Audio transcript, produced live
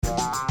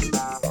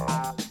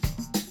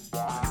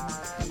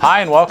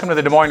Hi, and welcome to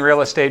the Des Moines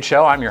Real Estate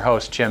Show. I'm your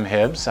host, Jim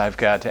Hibbs. I've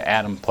got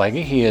Adam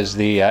Plagge. He is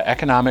the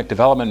Economic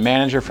Development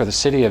Manager for the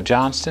City of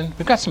Johnston.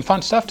 We've got some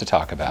fun stuff to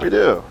talk about. We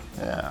do,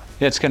 yeah.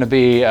 It's going to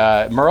be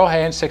Merle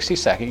Hay and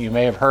 62nd. You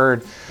may have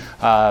heard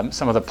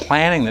some of the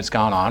planning that's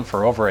gone on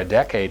for over a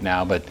decade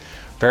now, but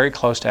very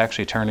close to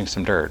actually turning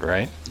some dirt,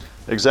 right?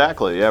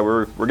 Exactly, yeah,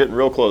 we're getting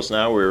real close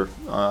now. We're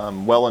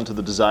well into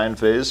the design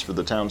phase for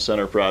the Town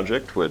Center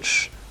project,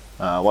 which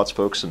lots of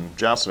folks in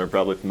Johnston are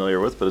probably familiar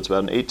with, but it's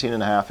about an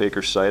 18.5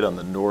 acre site on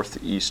the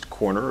northeast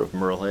corner of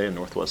Merle Hay and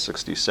Northwest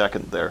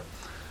 62nd there.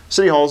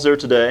 City Hall's there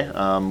today.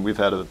 We've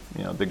had a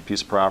big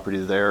piece of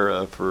property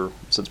there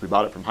since we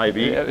bought it from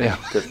Hy-Vee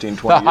 15,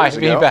 20 years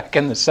ago. Hy-Vee back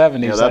in the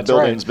 70s, yeah, that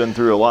building's been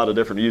through a lot of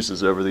different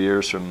uses over the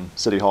years, from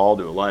City Hall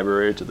to a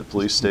library to the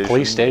police station. The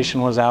police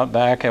station was out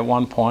back at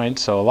one point,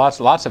 so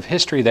lots of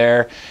history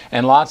there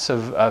and lots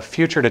of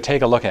future to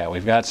take a look at.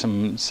 We've got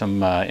some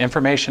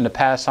information to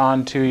pass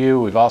on to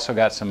you. We've also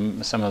got some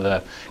of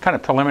the kind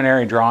of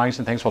preliminary drawings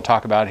and things we'll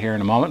talk about here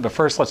in a moment. But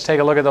first, let's take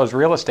a look at those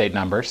real estate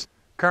numbers.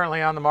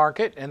 Currently on the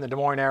market in the Des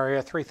Moines area,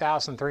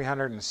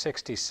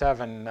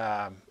 3,367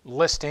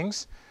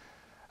 listings.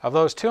 Of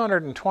those,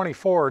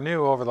 224 are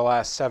new over the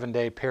last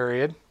 7-day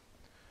period.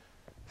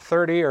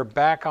 30 are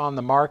back on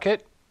the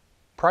market.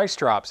 Price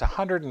drops,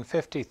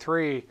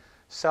 153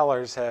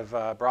 sellers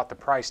have brought the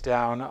price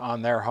down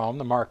on their home,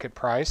 the market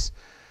price.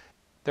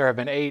 There have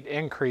been 8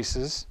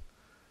 increases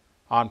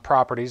on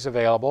properties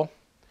available.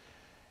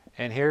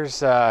 And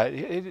here's,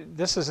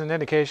 this is an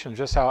indication of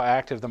just how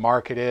active the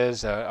market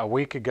is. A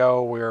week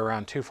ago, we were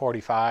around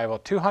 245. Well,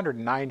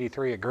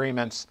 293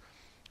 agreements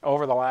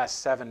over the last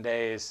 7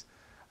 days.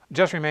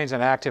 Just remains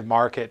an active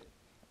market.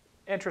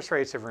 Interest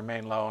rates have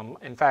remained low.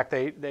 In fact,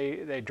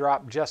 they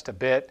dropped just a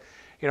bit.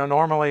 You know,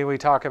 normally we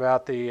talk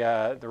about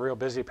the real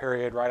busy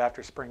period right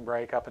after spring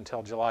break up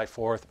until July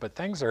 4th, but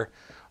things are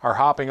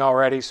hopping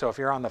already. So if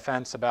you're on the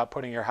fence about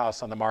putting your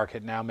house on the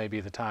market, now may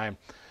be the time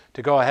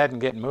to go ahead and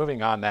get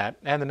moving on that.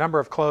 And the number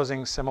of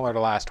closings, similar to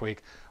last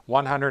week,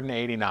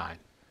 189.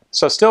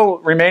 So still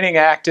remaining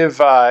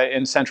active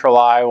in central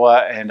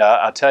Iowa. And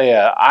I'll tell you,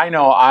 I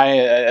know I,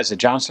 as a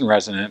Johnston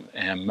resident,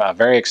 am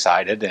very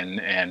excited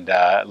and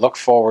look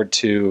forward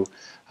to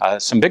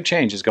some big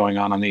changes going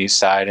on the east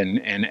side.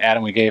 And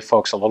Adam, we gave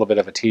folks a little bit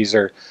of a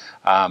teaser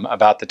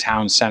about the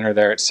town center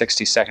there at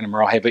 62nd and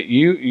Merle Hay. But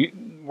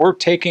we're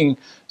taking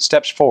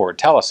steps forward.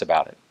 Tell us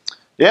about it.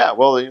 Yeah,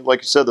 well, like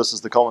you said, this is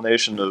the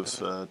culmination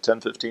of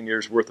 10, 15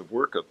 years worth of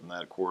work up in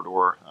that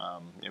corridor.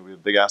 We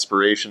have big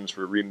aspirations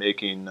for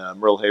remaking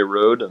Merle Hay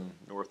Road and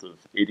north of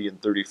 80 and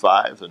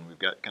 35, and we've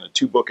got kind of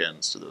 2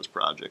 bookends to those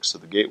projects. So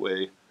the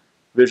Gateway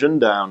Vision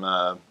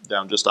down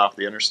just off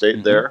the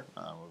interstate there,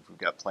 we've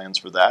got plans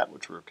for that,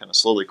 which we're kind of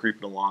slowly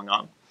creeping along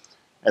on.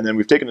 And then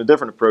we've taken a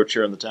different approach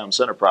here on the Town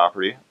Center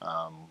property,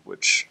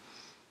 which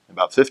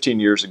about 15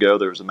 years ago,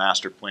 there was a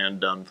master plan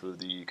done for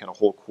the kind of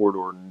whole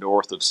corridor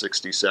north of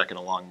 62nd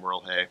along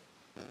Merle Hay.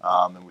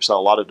 And we saw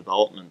a lot of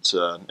development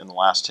in the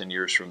last 10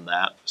 years from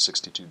that,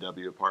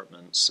 62W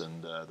apartments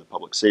and the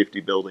public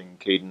safety building,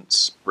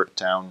 Cadence,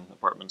 Bricktown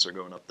apartments are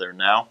going up there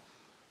now.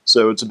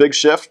 So it's a big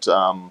shift,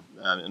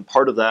 and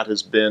part of that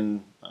has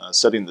been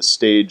setting the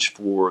stage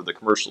for the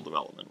commercial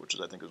development, which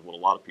I think is what a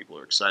lot of people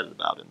are excited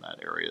about in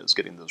that area, is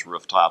getting those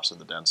rooftops and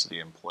the density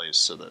in place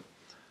so that.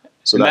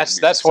 So and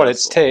that's what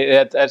it's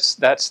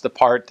that's the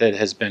part that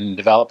has been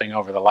developing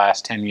over the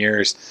last 10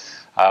 years,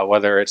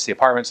 whether it's the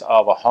apartments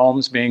of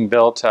homes being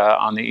built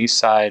on the east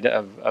side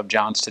of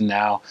Johnston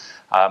now,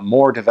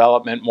 more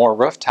development, more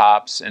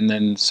rooftops, and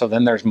then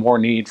there's more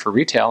need for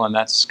retail, and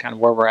that's kind of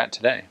where we're at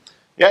today.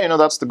 Yeah,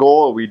 that's the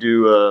goal. We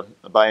do a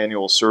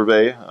biannual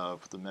survey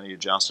of the many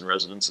Johnston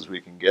residents as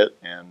we can get,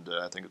 and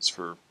I think it's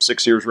for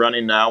 6 years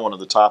running now. One of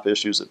the top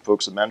issues that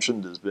folks have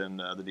mentioned has been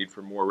the need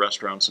for more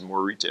restaurants and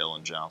more retail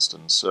in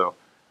Johnston. So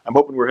I'm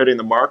hoping we're hitting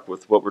the mark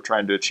with what we're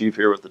trying to achieve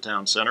here with the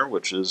Town Center,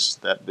 which is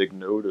that big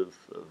node of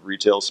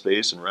retail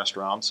space and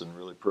restaurants and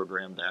really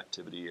programmed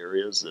activity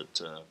areas that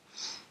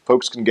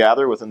folks can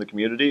gather within the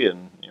community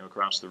and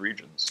across the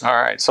regions. All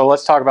right, so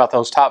let's talk about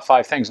those top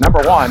 5 things.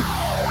 Number 1,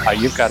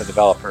 you've got a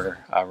developer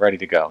ready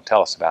to go.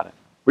 Tell us about it.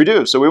 We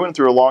do. So we went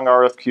through a long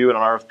RFQ and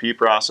an RFP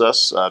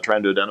process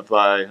trying to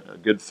identify a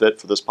good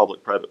fit for this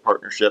public-private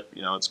partnership.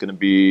 It's going to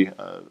be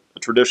a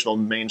traditional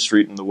Main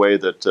Street in the way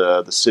that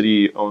the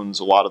city owns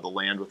a lot of the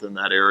land within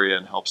that area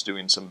and helps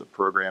doing some of the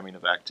programming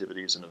of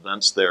activities and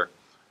events there.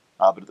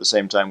 But at the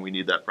same time, we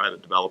need that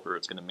private developer.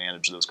 It's going to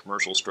manage those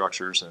commercial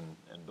structures and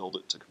build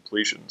it to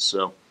completion.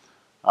 So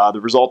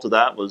the result of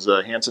that was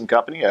Hansen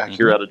Company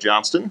here out of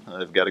Johnston.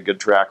 They've got a good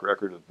track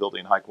record of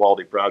building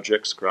high-quality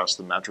projects across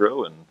the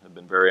metro and have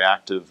been very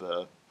active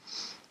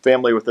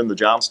family within the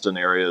Johnston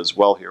area as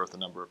well here with a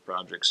number of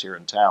projects here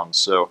in town.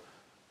 So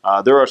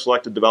they're our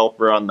selected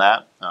developer on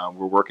that.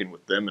 We're working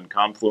with them in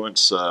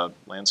Confluence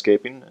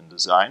Landscaping and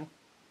Design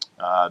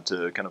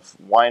to kind of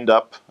wind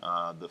up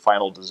the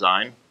final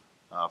design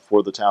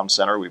for the town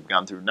center. We've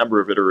gone through a number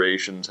of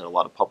iterations, had a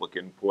lot of public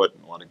input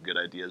and a lot of good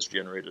ideas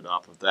generated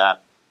off of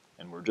that.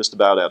 And we're just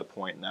about at a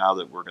point now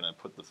that we're going to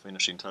put the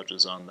finishing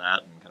touches on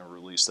that and kind of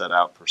release that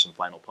out for some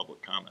final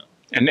public comment.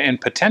 And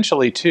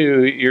potentially,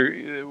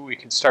 too, we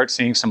could start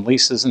seeing some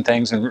leases and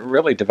things and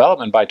really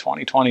development by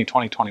 2020,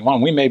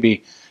 2021. We may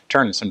be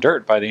turning some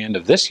dirt by the end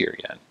of this year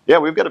yet. Yeah,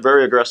 we've got a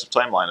very aggressive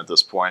timeline at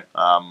this point.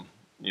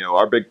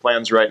 Our big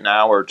plans right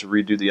now are to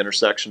redo the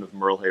intersection of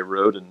Merle Hay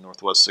Road and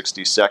Northwest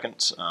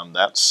 62nd.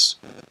 That's,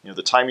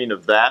 the timing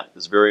of that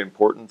is very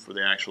important for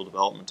the actual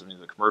development of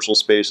the commercial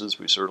spaces.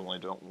 We certainly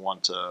don't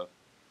want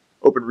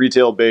open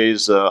retail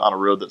bays on a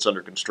road that's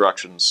under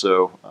construction.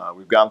 So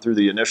we've gone through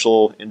the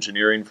initial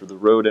engineering for the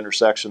road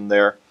intersection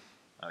there.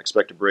 I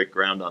expect to break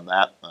ground on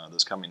that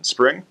this coming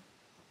spring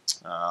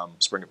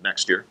of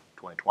next year,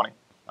 2020.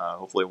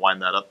 Hopefully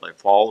wind that up by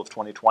fall of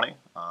 2020,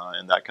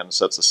 and that kind of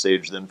sets the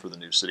stage then for the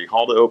new City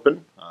Hall to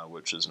open,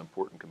 which is an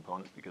important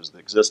component because the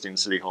existing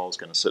City Hall is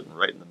kind of sitting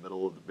right in the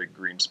middle of the big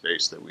green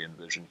space that we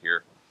envision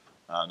here.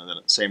 And then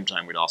at the same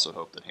time, we'd also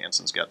hope that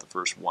Hansen's got the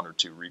first 1 or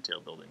 2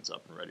 retail buildings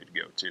up and ready to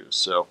go too.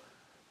 So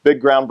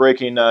big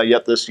groundbreaking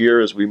yet this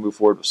year as we move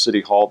forward with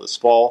City Hall this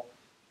fall,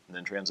 and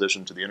then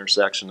transition to the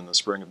intersection in the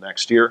spring of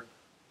next year,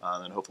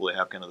 and then hopefully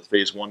have kind of the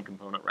phase 1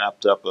 component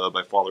wrapped up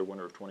by fall or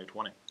winter of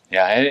 2020.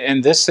 Yeah,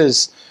 and this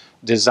is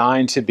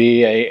designed to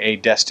be a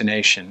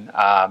destination.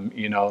 I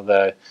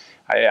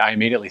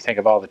immediately think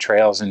of all the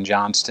trails in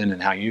Johnston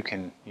and how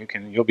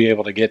you'll be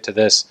able to get to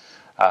this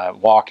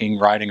walking,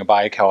 riding a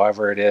bike,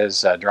 however it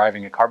is,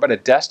 driving a car, but a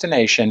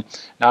destination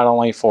not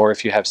only for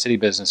if you have city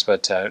business,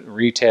 but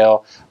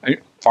retail,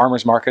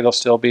 farmers market will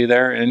still be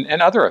there,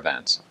 and other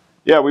events.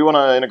 Yeah, we want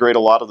to integrate a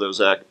lot of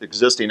those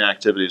existing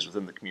activities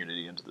within the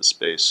community into the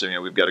space. So,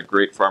 we've got a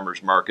great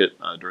farmers market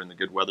during the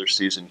good weather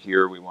season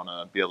here. We want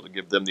to be able to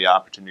give them the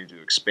opportunity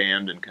to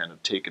expand and kind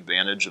of take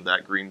advantage of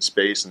that green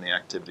space and the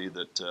activity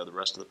that the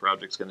rest of the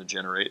project's going to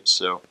generate.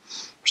 So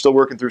we're still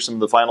working through some of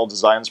the final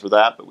designs for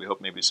that, but we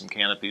hope maybe some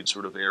canopied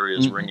sort of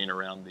areas ringing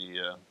around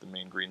the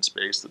main green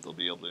space that they'll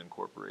be able to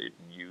incorporate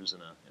and use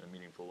in a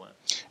meaningful way.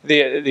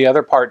 The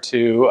other part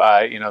too,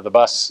 the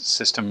bus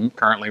system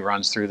currently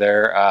runs through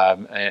there,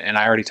 and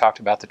I already talked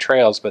about the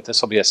trails, but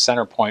this will be a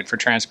center point for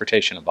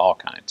transportation of all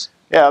kinds.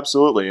 Yeah,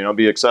 absolutely.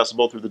 Be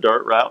accessible through the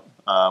DART route,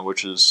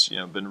 which has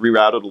been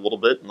rerouted a little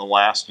bit in the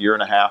last year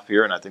and a half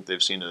here, and I think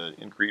they've seen an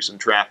increase in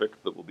traffic,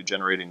 but we'll be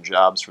generating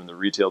jobs from the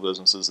retail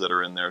businesses that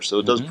are in there. So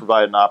it does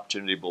provide an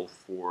opportunity both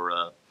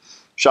for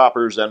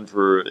shoppers and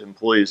for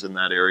employees in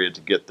that area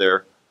to get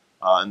there.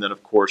 And then,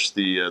 of course,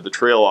 the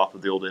trail off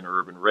of the old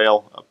interurban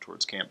rail up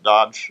towards Camp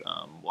Dodge.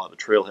 We'll have a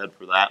trailhead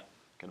for that,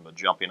 kind of a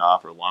jumping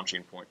off or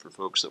launching point for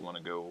folks that want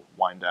to go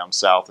wind down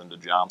south into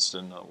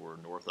Johnston or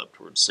north up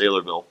towards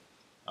Saylorville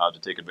to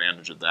take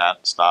advantage of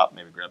that, stop,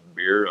 maybe grab a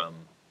beer,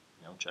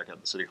 check out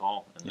the City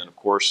Hall. And then, of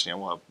course,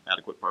 we'll have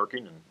adequate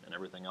parking and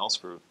everything else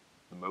for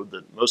the mode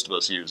that most of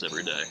us use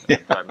every day,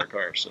 driving their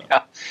cars. So.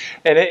 Yeah,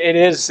 and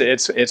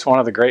it's one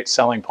of the great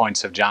selling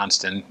points of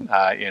Johnston.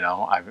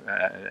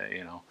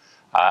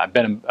 I've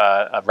been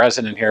a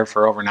resident here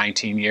for over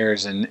 19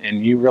 years,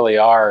 and you really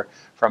are,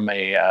 from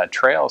a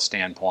trail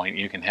standpoint,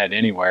 you can head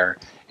anywhere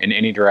in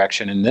any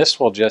direction, and this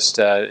will just,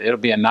 it'll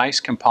be a nice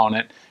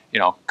component,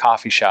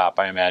 coffee shop,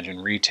 I imagine,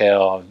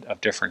 retail of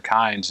different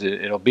kinds.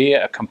 It'll be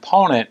a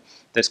component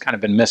that's kind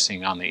of been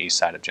missing on the east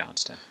side of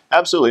Johnston.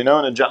 Absolutely.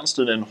 And in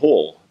Johnston in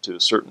whole, to a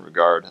certain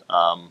regard,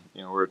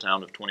 we're a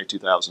town of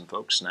 22,000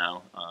 folks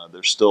now.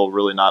 There's still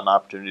really not an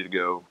opportunity to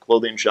go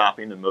clothing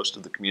shopping in most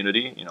of the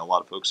community. A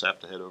lot of folks have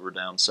to head over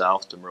down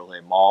south to Merle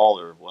Hay Mall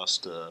or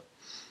west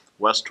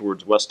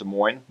towards West Des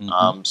Moines.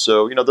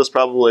 So this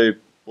probably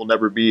will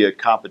never be a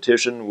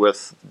competition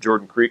with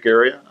Jordan Creek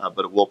area,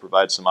 but it will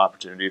provide some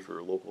opportunity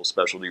for local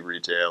specialty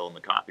retail and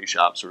the coffee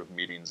shop sort of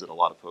meetings that a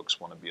lot of folks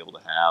want to be able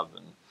to have.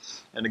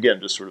 And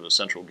again, just sort of a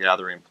central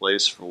gathering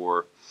place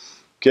for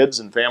kids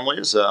and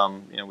families.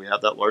 We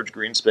have that large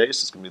green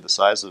space. It's going to be the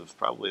size of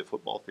probably a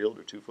football field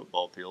or 2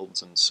 football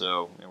fields. And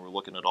so we're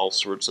looking at all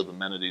sorts of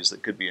amenities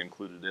that could be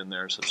included in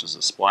there, such as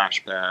a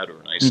splash pad or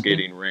an ice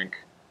skating rink,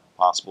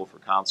 possible for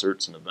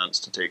concerts and events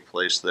to take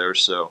place there.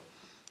 So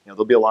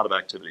there'll be a lot of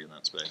activity in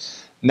that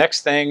space.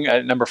 Next thing,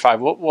 number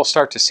 5, we'll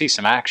start to see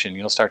some action.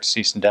 You'll start to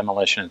see some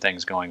demolition and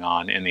things going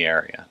on in the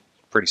area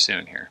pretty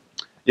soon here.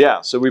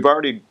 Yeah, so we've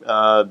already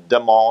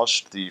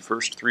demolished the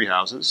first 3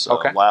 houses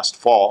last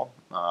fall.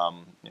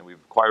 We've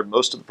acquired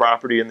most of the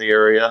property in the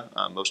area,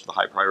 most of the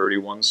high priority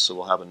ones, so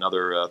we'll have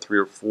another 3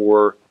 or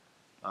 4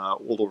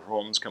 older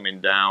homes coming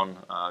down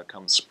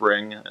come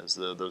spring as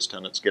those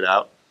tenants get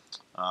out.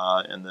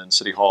 And then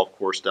City Hall, of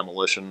course,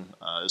 demolition.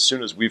 As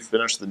soon as we've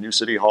finished the new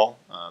City Hall,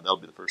 that'll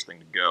be the first thing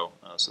to go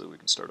so that we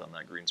can start on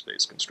that green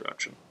space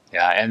construction.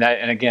 Yeah,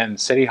 and again,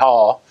 City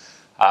Hall,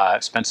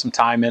 spent some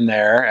time in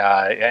there.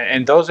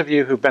 And those of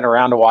you who've been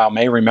around a while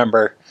may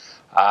remember,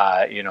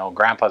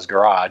 Grandpa's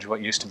garage,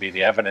 what used to be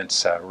the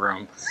evidence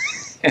room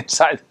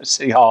inside the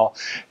City Hall.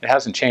 It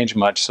hasn't changed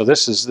much. So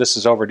this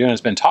is overdue, and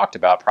it's been talked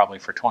about probably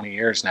for 20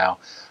 years now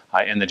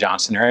in the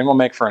Johnston area, and will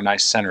make for a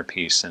nice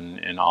centerpiece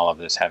in all of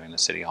this, having the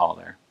City Hall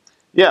there.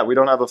 Yeah, we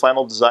don't have a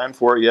final design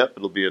for it yet,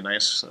 but it'll be a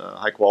nice,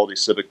 high-quality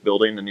civic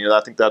building, and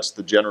I think that's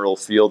the general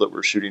feel that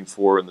we're shooting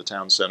for in the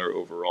town center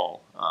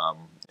overall.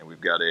 And we've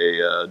got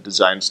a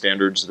design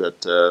standards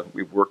that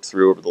we've worked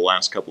through over the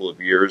last couple of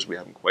years. We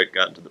haven't quite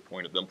gotten to the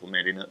point of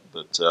implementing it,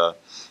 but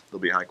there'll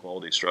be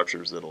high-quality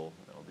structures that'll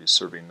be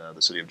serving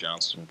the city of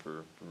Johnston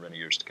for many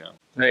years to come.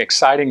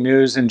 Exciting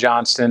news in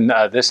Johnston,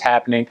 this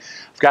happening.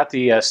 I've got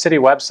the city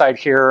website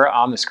here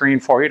on the screen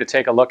for you to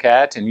take a look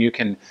at, and you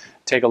can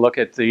take a look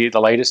at the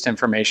latest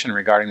information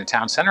regarding the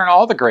town center and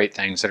all the great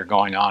things that are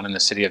going on in the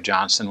city of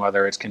Johnston,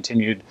 whether it's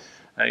continued,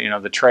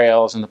 the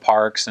trails and the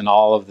parks and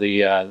all of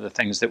the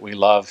things that we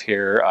love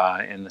here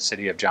in the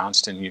city of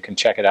Johnston. You can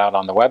check it out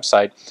on the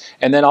website.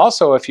 And then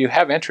also, if you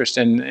have interest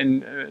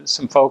in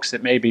some folks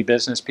that may be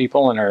business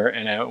people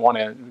and want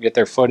to get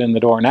their foot in the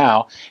door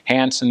now,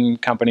 Hansen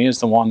Company is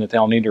the one that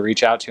they'll need to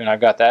reach out to, and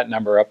I've got that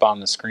number up on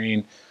the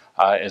screen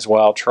as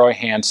well, Troy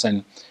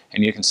Hansen.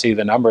 And you can see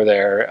the number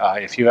there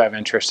if you have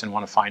interest and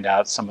want to find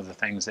out some of the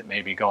things that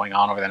may be going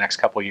on over the next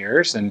couple of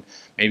years, and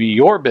maybe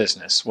your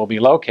business will be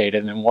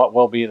located in what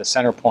will be the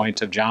center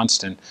point of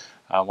Johnston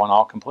when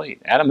all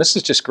complete. Adam, this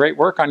is just great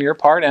work on your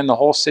part and the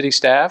whole city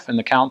staff and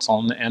the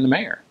council and the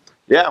mayor.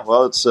 Yeah,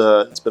 well, it's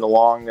been a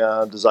long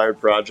desired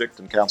project,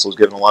 and council's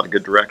given a lot of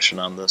good direction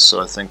on this,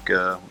 so I think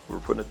we're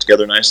putting it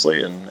together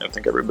nicely, and I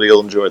think everybody will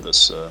enjoy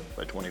this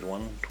by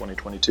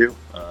 2022.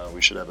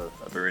 We should have a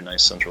very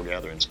nice central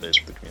gathering space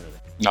for the community.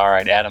 All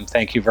right, Adam,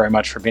 thank you very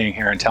much for being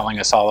here and telling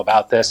us all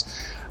about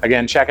this.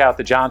 Again, check out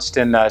the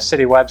Johnston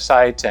City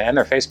website and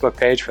their Facebook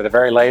page for the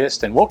very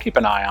latest, and we'll keep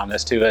an eye on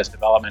this too as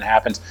development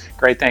happens.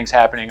 Great things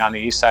happening on the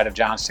east side of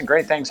Johnston,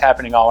 great things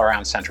happening all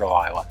around central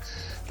Iowa.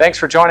 Thanks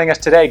for joining us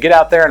today. Get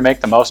out there and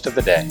make the most of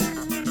the day.